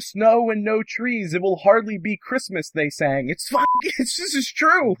family. no snow and no trees, it will hardly be Christmas, they sang. This is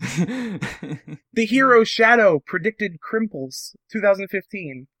true. The hero Shadow predicted Crimples,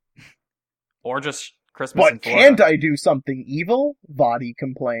 2015. Or just Christmas in But Florida. can't I do something evil? Vadi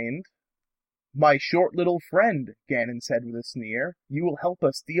complained. My short little friend, Ganon said with a sneer, you will help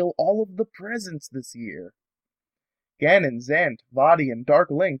us steal all of the presents this year. Ganon, Zant, Vadi, and Dark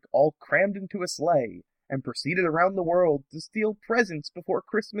Link all crammed into a sleigh and proceeded around the world to steal presents before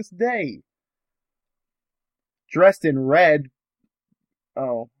Christmas Day. Dressed in red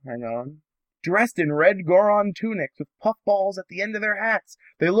Goron tunics with puffballs at the end of their hats,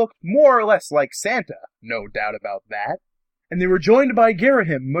 they looked more or less like Santa, no doubt about that. And they were joined by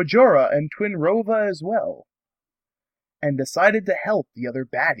Girahim, Majora, and Twin Rova as well, and decided to help the other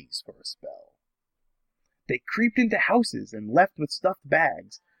baddies for a spell. They creeped into houses and left with stuffed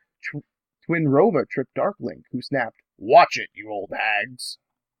bags. Twin Rova tripped Darklink, who snapped, "Watch it, you old hags."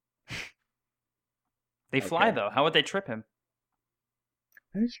 They fly, though. How would they trip him?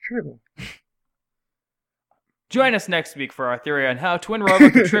 That is true. Join us next week for our theory on how Twin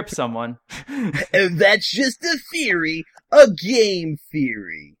Rova could trip someone. And that's just a theory, a game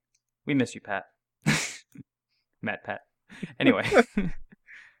theory. We miss you, Pat. Pat. Anyway.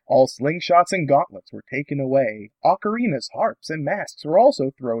 All slingshots and gauntlets were taken away. Ocarinas, harps, and masks were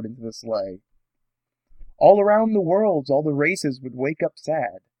also thrown into the sleigh. All around the world, all the races would wake up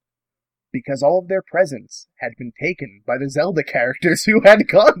sad, because all of their presents had been taken by the Zelda characters who had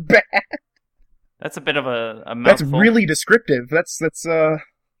gone bad. That's a bit of a mouthful. That's really descriptive. That's I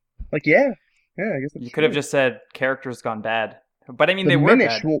guess that's you could have just said characters gone bad. But I mean, the they were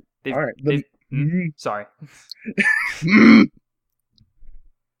Minish bad. Alright. Sorry.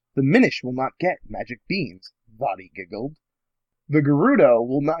 The Minish will not get magic beams, Vadi giggled. The Gerudo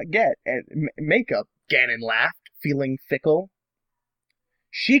will not get makeup, Ganon laughed, feeling fickle.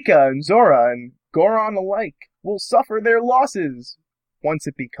 Sheikah and Zora and Goron alike will suffer their losses once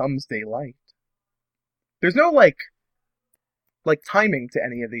it becomes daylight. There's no, like timing to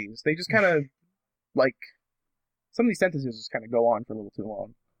any of these. They just kind of, some of these sentences just kind of go on for a little too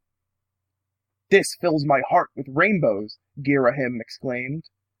long. This fills my heart with rainbows, Girahim exclaimed,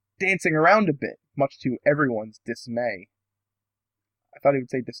 dancing around a bit, much to everyone's dismay. I thought he would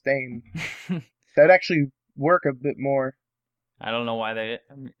say disdain. That'd actually work a bit more. I don't know why they...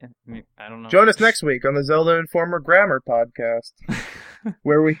 I don't know. Join us next week on the Zelda Informer Grammar podcast,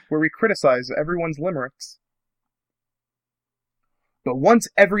 where we criticize everyone's limericks. But once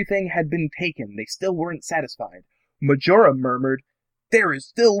everything had been taken, they still weren't satisfied. Majora murmured, "There is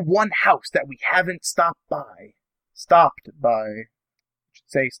still one house that we haven't stopped by. Stopped by. I should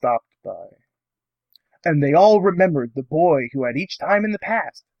say stopped by. And they all remembered the boy who had each time in the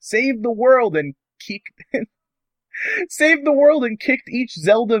past saved the world and kicked each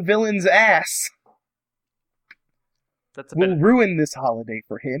Zelda villain's ass. We'll ruin this holiday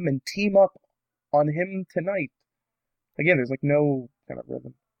for him and team up on him tonight. Again, there's like no kind of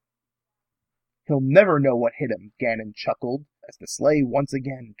rhythm. He'll never know what hit him, Ganon chuckled, as the sleigh once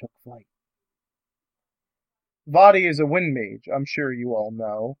again took flight. Vaati is a wind mage, I'm sure you all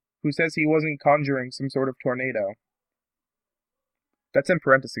know, who says he wasn't conjuring some sort of tornado. That's in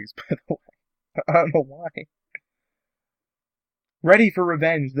parentheses, by the way. I don't know why. Ready for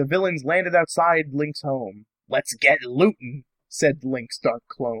revenge, the villains landed outside Link's home. Let's get lootin', said Link's dark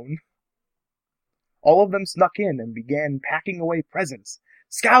clone. All of them snuck in and began packing away presents,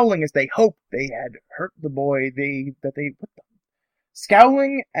 scowling as they hoped they had hurt the boy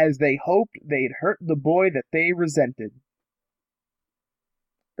scowling as they hoped they'd hurt the boy that they resented.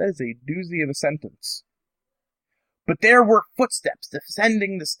 That is a doozy of a sentence. But there were footsteps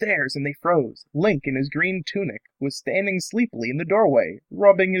descending the stairs, and they froze. Link, in his green tunic, was standing sleepily in the doorway,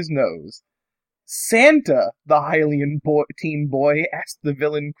 rubbing his nose. Santa, the Hylian teen boy asked the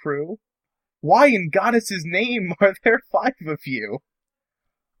villain crew. Why in Goddess's name are there 5 of you?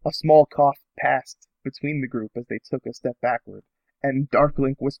 A small cough passed between the group as they took a step backward, and Dark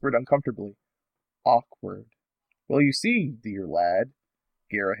Link whispered uncomfortably, Awkward. Well, you see, dear lad,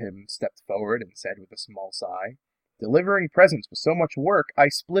 Girahim stepped forward and said with a small sigh, delivering presents was so much work, I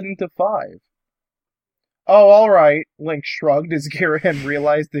split into 5. Oh, all right, Link shrugged as Girahim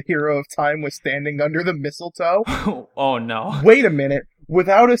realized the hero of time was standing under the mistletoe. Oh, no. Wait a minute.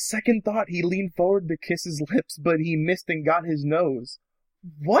 Without a second thought, he leaned forward to kiss his lips, but he missed and got his nose.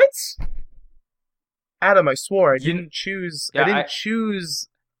 What? Adam, I swore I didn't choose. Yeah, I didn't choose.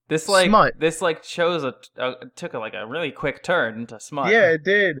 This smut. This chose took a really quick turn into smut. Yeah, it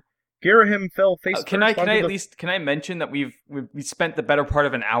did. Girahim fell face first. Can I mention that we spent the better part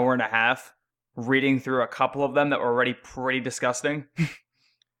of an hour and a half reading through a couple of them that were already pretty disgusting.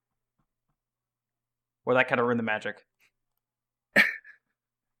 Well, that kind of ruined the magic.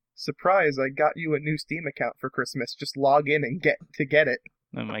 Surprise, I got you a new Steam account for Christmas. Just log in and get it.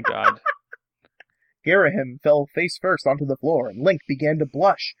 Oh my god. Girahim fell face first onto the floor, and Link began to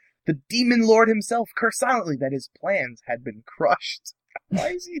blush. The Demon Lord himself cursed silently that his plans had been crushed. Why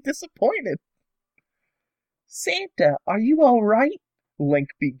is he disappointed? Santa, are you all right? Link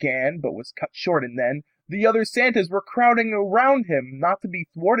began, but was cut short, and then the other Santas were crowding around him, not to be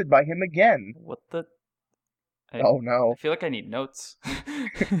thwarted by him again. What the... Oh no. I feel like I need notes.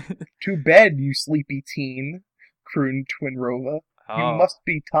 To bed, you sleepy teen, crooned Twinrova. Oh. You must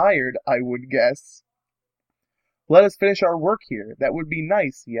be tired, I would guess. Let us finish our work here. That would be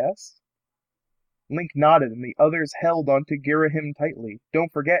nice, yes? Link nodded, and the others held onto Girahim tightly.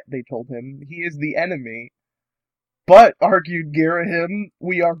 Don't forget, they told him, he is the enemy. But, argued Girahim,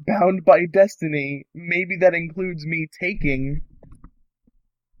 we are bound by destiny. Maybe that includes me taking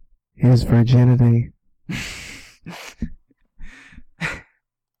his virginity.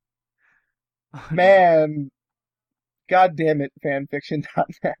 Man. God damn it,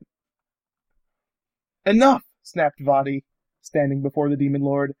 fanfiction.net. Enough, snapped Vaati, standing before the Demon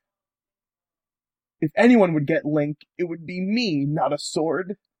Lord. If anyone would get Link, it would be me, not a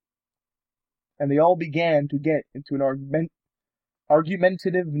sword. And they all began to get into an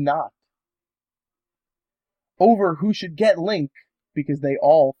argumentative knot over who should get Link, because they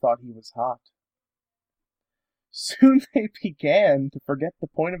all thought he was hot. Soon they began to forget the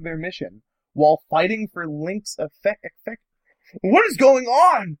point of their mission, while fighting for Link's What is going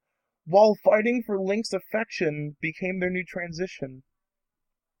on? While fighting for Link's affection became their new transition.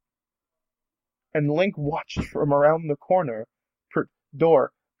 And Link watched from around the corner,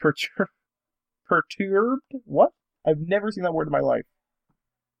 perturbed? What? I've never seen that word in my life.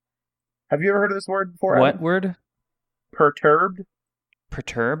 Have you ever heard of this word before? What Adam? word? Perturbed.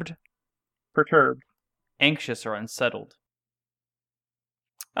 Perturbed? Perturbed. Anxious or unsettled.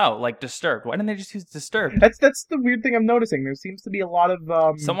 Oh, like disturbed. Why didn't they just use disturbed? That's the weird thing I'm noticing. There seems to be a lot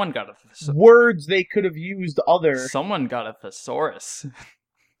of someone got a words they could have used other. Someone got a thesaurus.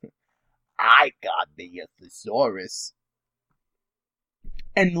 I got me a thesaurus.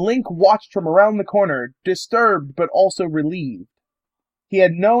 And Link watched from around the corner, disturbed but also relieved. He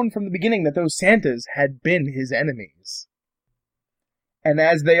had known from the beginning that those Santas had been his enemies. And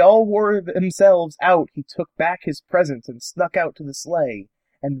as they all wore themselves out, he took back his presents and snuck out to the sleigh,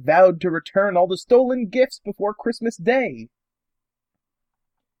 and vowed to return all the stolen gifts before Christmas Day.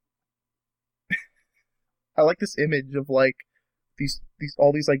 I like this image of like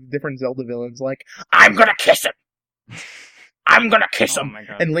all these like different Zelda villains like, I'm gonna kiss him! I'm gonna kiss Oh him. my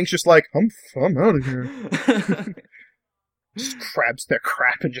God. And Link's just like, I'm out of here. Just grabs their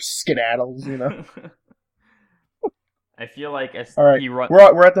crap and just skedaddles, you know. I feel like as All right, he runs.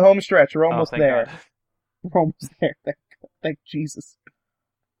 we're at the home stretch. We're almost thank there. God. We're almost there. Thank Jesus.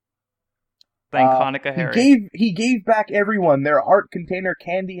 Thank Hanukkah Harry. He gave back everyone their heart container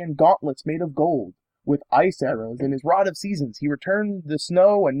candy and gauntlets made of gold, with ice arrows in his rod of seasons. He returned the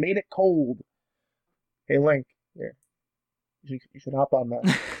snow and made it cold. Hey Link, here. You should hop on that.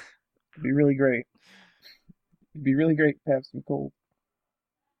 It'd be really great. It'd be really great to have some gold.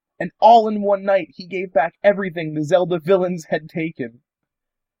 And all in one night, he gave back everything the Zelda villains had taken.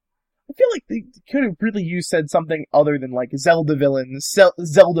 I feel like they could have really said something other than like Zelda villains,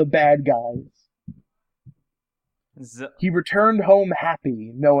 Zelda bad guys. He returned home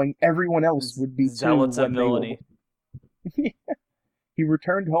happy, knowing everyone else would be Zealots too of villainy. He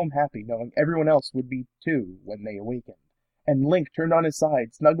returned home happy, knowing everyone else would be too when they awakened. And Link turned on his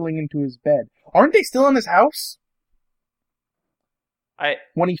side, snuggling into his bed. Aren't they still in his house? I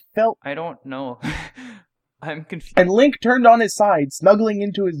don't know. I'm confused. And Link turned on his side, snuggling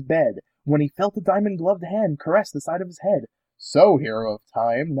into his bed, when he felt a diamond-gloved hand caress the side of his head. So, hero of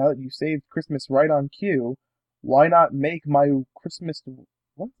time, now that you saved Christmas right on cue, why not make my Christmas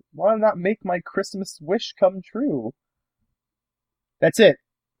wish come true? That's it.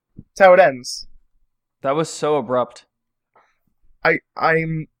 That's how it ends. That was so abrupt.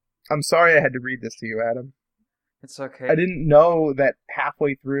 I'm sorry I had to read this to you, Adam. It's okay. I didn't know that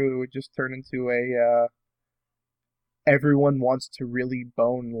halfway through it would just turn into a everyone wants to really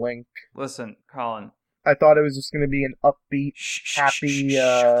bone Link. Listen, Colin. I thought it was just going to be an upbeat, happy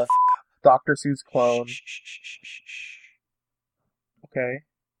Dr. Seuss clone. Okay.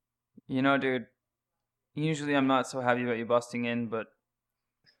 You know, dude, usually I'm not so happy about you busting in, but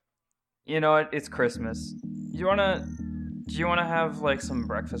you know what? It's Christmas. Do you wanna have like some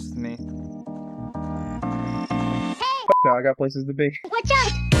breakfast with me? No, I got places to be. Watch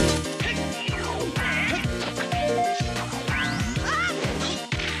out!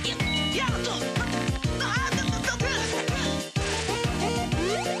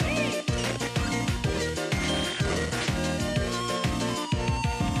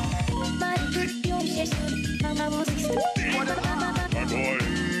 My boy.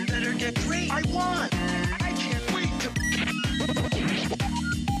 Better get great. I won. I can't wait to.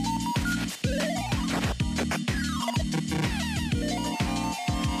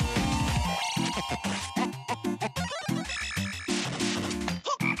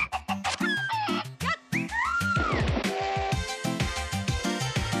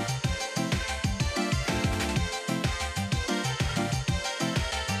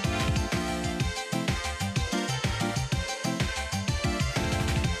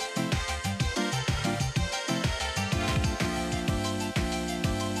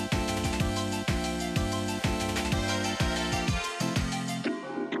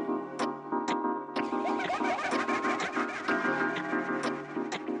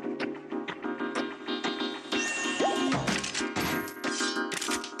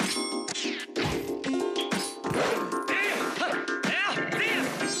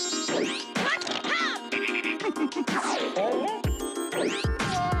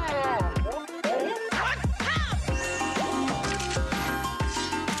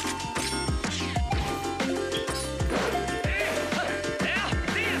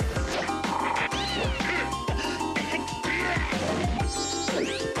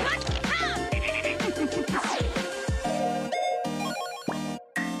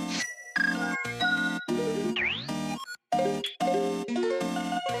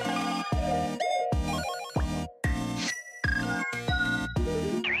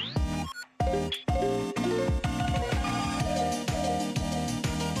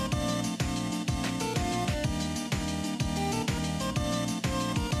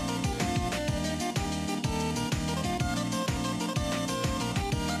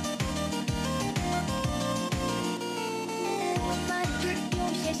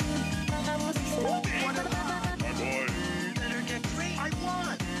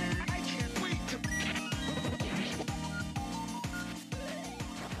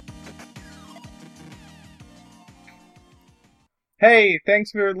 Hey,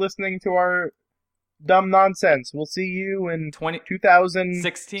 thanks for listening to our dumb nonsense. We'll see you in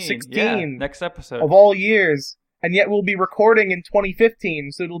 2016. Yeah, next episode. Of all years. And yet we'll be recording in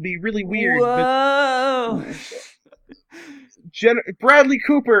 2015, so it'll be really weird. Whoa! Bradley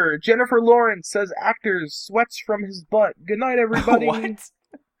Cooper, Jennifer Lawrence says actors, sweats from his butt. Good night, everybody. What?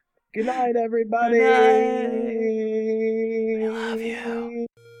 Good night, everybody. Good night. I love you.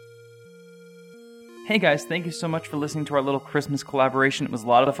 Hey guys, thank you so much for listening to our little Christmas collaboration. It was a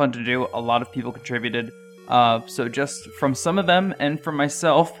lot of fun to do. A lot of people contributed. So just from some of them and from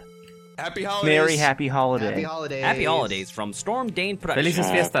myself, Happy holidays. Merry happy holiday. Happy holidays. Happy holidays from StormDain Productions. Felices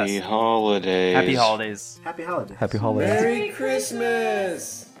fiestas. Happy holidays. happy holidays. Happy holidays. Happy holidays. Merry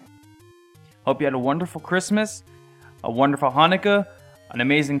Christmas! Hope you had a wonderful Christmas, a wonderful Hanukkah, an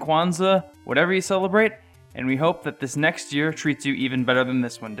amazing Kwanzaa, whatever you celebrate, and we hope that this next year treats you even better than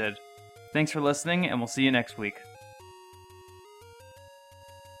this one did. Thanks for listening, and we'll see you next week.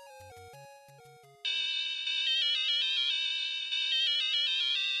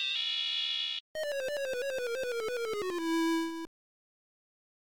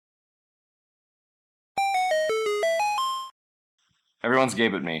 Everyone's gay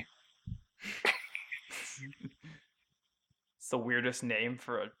but me. It's the weirdest name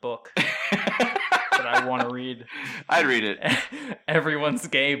for a book that I want to read. I'd read it. Everyone's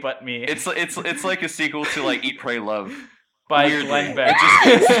gay but me. It's like a sequel to like Eat, Pray, Love by Weirdly. Glenn Beck.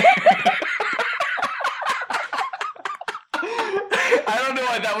 I don't know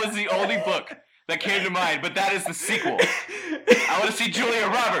why that was the only book that came to mind, but that is the sequel. I want to see Julia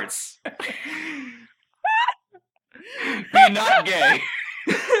Roberts. Be not gay.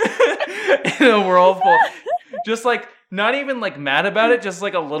 In a world full, just like not even like mad about it, just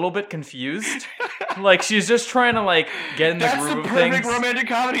like a little bit confused. Like she's just trying to like get in the groove of things. That's the perfect romantic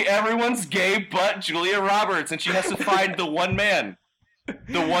comedy. Everyone's gay but Julia Roberts, and she has to find the one man,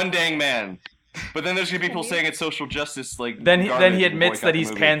 the one dang man. But then there's gonna be people saying it's social justice. Like then he admits that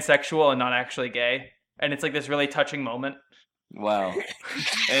he's pansexual and not actually gay, and it's like this really touching moment. Wow, and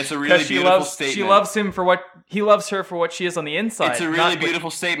it's a really beautiful statement. She loves him for what he loves her for what she is on the inside. It's a really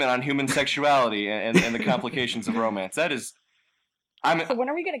beautiful statement on human sexuality and the complications of romance. That is, So when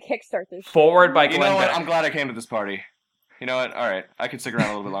are we gonna kickstart this? Forward by You Glenn know what? Beck. I'm glad I came to this party. You know what? All right, I could stick around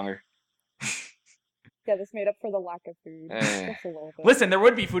a little bit longer. Yeah, this made up for the lack of food. Eh. Just a little bit. Listen, there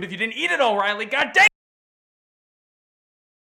would be food if you didn't eat it, O'Reilly. God dang!